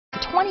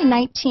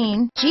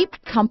2019 Jeep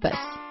Compass.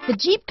 The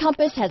Jeep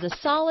Compass has a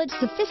solid,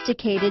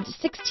 sophisticated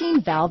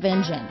 16-valve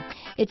engine.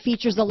 It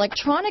features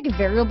electronic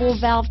variable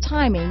valve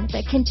timing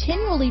that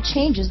continually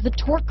changes the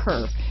torque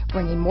curve,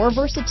 bringing more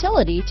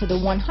versatility to the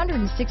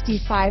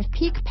 165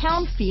 peak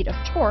pound-feet of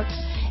torque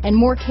and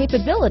more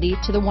capability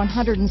to the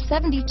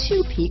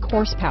 172 peak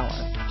horsepower.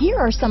 Here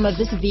are some of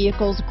this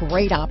vehicle's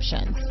great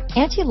options: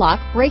 anti-lock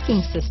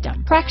braking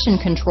system, traction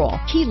control,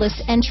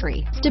 keyless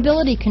entry,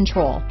 stability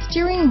control,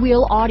 steering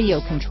wheel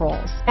audio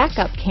controls,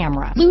 backup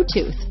camera,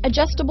 Bluetooth,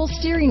 adjustable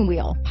steering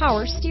wheel,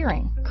 power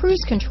steering,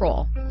 cruise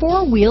control,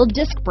 four-wheel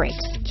disc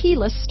brakes,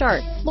 keyless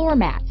start, floor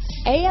mats,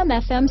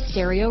 AM/FM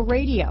stereo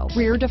radio,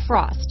 rear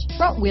defrost,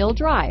 front-wheel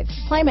drive,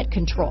 climate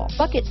control,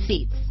 bucket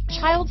seats,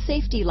 child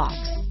safety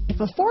locks. If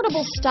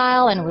affordable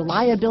style and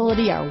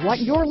reliability are what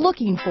you're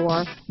looking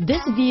for,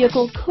 this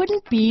vehicle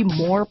couldn't be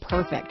more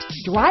perfect.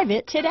 Drive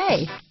it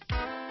today.